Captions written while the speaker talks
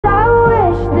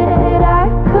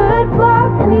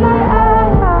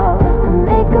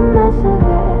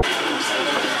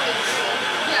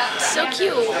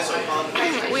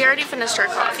cute. We already finished our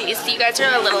coffees. You guys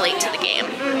are a little late to the game.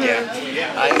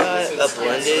 Yeah. I got a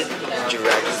blended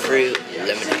dragon fruit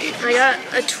lemonade. I got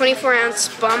a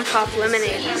 24-ounce bomb pop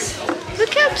lemonade.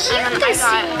 Look how cute and this is.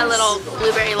 I got a little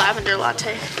blueberry lavender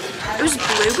latte. It was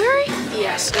blueberry?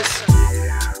 Yes, it was.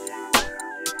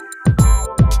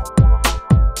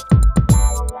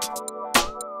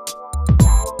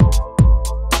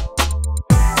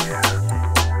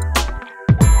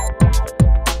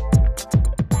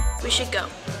 We should go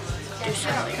do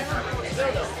something.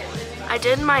 I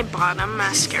did my bottom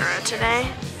mascara today,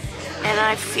 and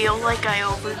I feel like I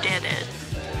overdid it.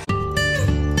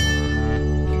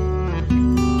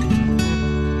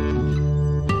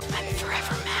 I'm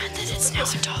forever mad that it's now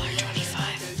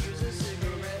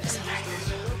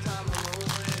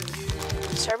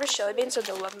 $1.25. Starburst jelly beans are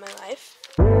the love of my life.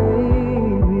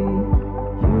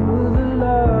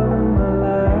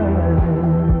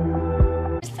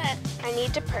 I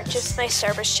need to purchase my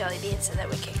Starburst jelly beans so that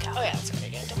we can go. Oh yeah, that's a good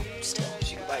idea. Don't steal. You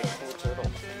can buy a cool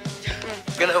turtle.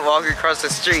 I'm gonna walk across the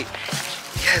street.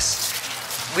 Yes.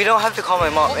 We don't have to call my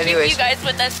mom. We'll Anyways. keep you guys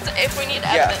with us if we need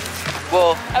evidence.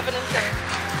 Well, Evidence of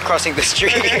crossing the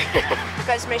street.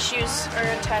 guys, my shoes are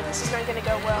untied. This is not gonna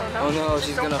go well. No? Oh no,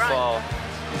 she's gonna fall.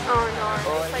 Oh no.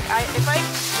 Like if I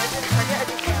lived in Target, I'd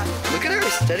be chaotic. Look at her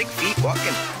aesthetic feet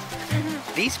walking.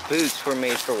 These boots were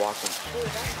made for walking.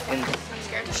 And I'm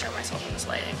scared to show myself in this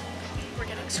lighting. We're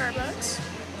getting Starbucks,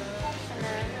 and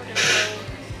then we're gonna go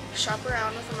shop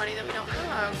around with the money that we don't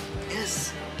have.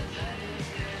 yes.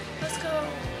 Let's go.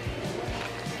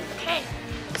 Okay,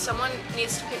 someone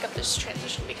needs to pick up this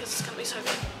transition because it's gonna be so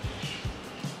good.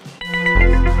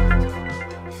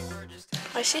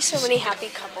 I see so many happy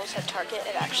couples at Target,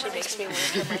 it actually makes me want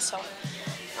to kill myself.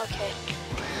 Okay.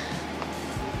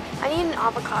 I need an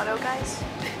avocado, guys.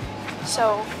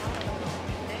 So,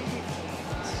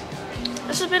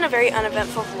 this has been a very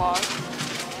uneventful vlog.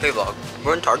 Hey vlog,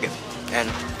 we're in Target. And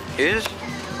here's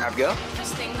Abigail.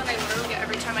 This thing that I literally get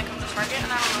every time I come to Target,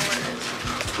 and I don't know what it is.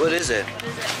 What is it? What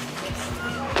is it?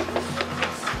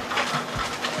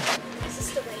 Is this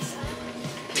the right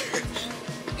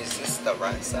side? Is this the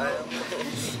right side?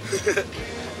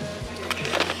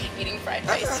 Eating fried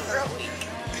rice for a week.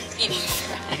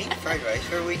 Eating fried rice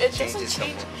for a week? It doesn't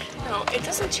change. No, it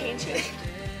doesn't change it.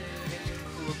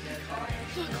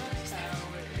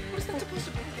 What is that supposed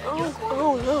to be?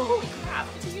 Oh no. Holy crap,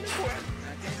 it's a unicorn.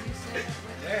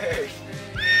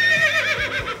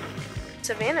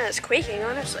 Savannah is quaking,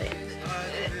 honestly.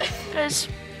 Guys,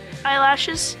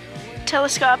 eyelashes,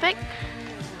 telescopic.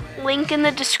 Link in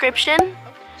the description.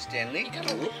 Stanley?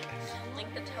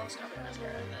 Link the telescopic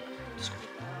mascara in the description.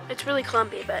 It's really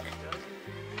clumpy, but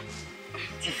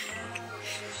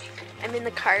I'm in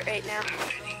the cart right now.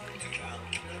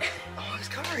 Oh, it's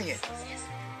covering it.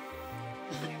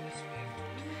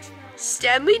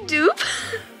 Stanley dupe?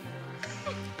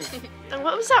 And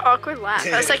what was that awkward laugh?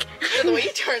 I was like, the way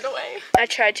you turned away. I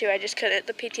tried to, I just couldn't.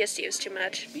 The PTSD was too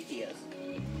much. BTS.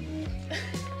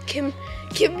 Kim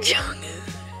Jong.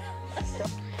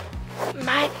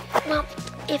 Well,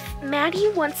 if Maddie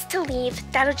wants to leave,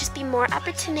 that'll just be more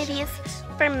opportunities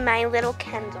for my little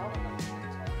Kendall.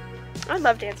 I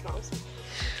love Dance Moms.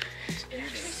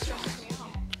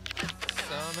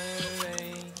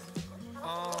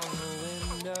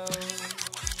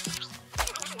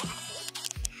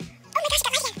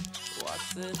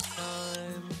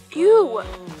 Ew!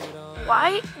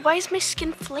 Why is my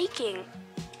skin flaking?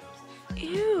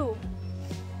 Ew!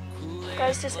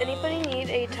 Guys, does anybody need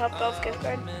a Topgolf gift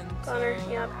card? Connor,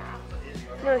 yep.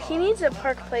 No, he needs a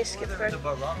Park Place gift card.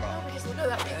 Because look at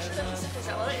that picture that he sent to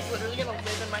Zella. It's literally gonna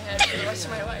live in my head for the rest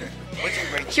of my life.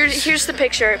 Here's the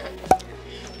picture.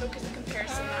 Look at the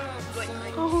comparison now.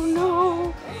 Oh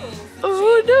no!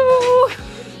 Oh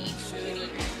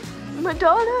no!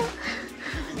 Madonna!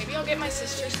 Maybe I'll get my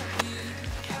sister some.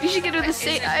 You should get her the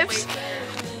St. Ives.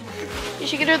 You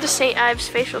should get her the St. Ives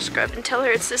facial scrub and tell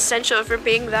her it's essential for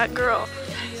being that girl.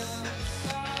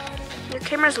 Your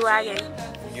camera's lagging.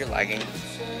 You're lagging.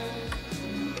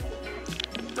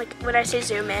 Like when I say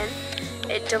zoom in,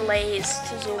 it delays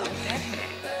to zoom in.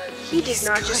 He did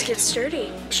not just get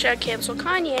sturdy. Should I cancel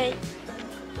Kanye?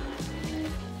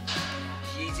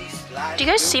 Do you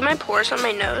guys see my pores on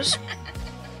my nose?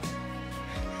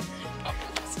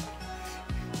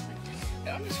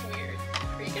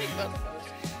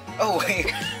 Oh wait,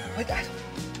 what that?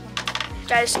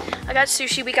 Guys, I got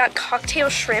sushi. We got cocktail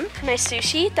shrimp. My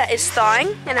sushi that is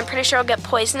thawing, and I'm pretty sure I'll get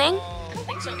poisoning. I don't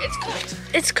think so. It's cooked.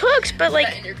 It's cooked, but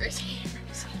like.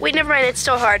 Wait, never mind. It's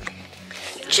still hard.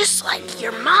 Just like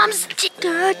your mom's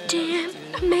goddamn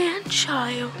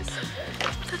man-child.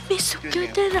 me so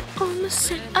good that I almost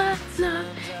said I love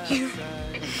you.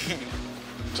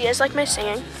 Do you guys like my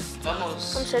singing?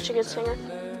 Almost. I'm such a good singer.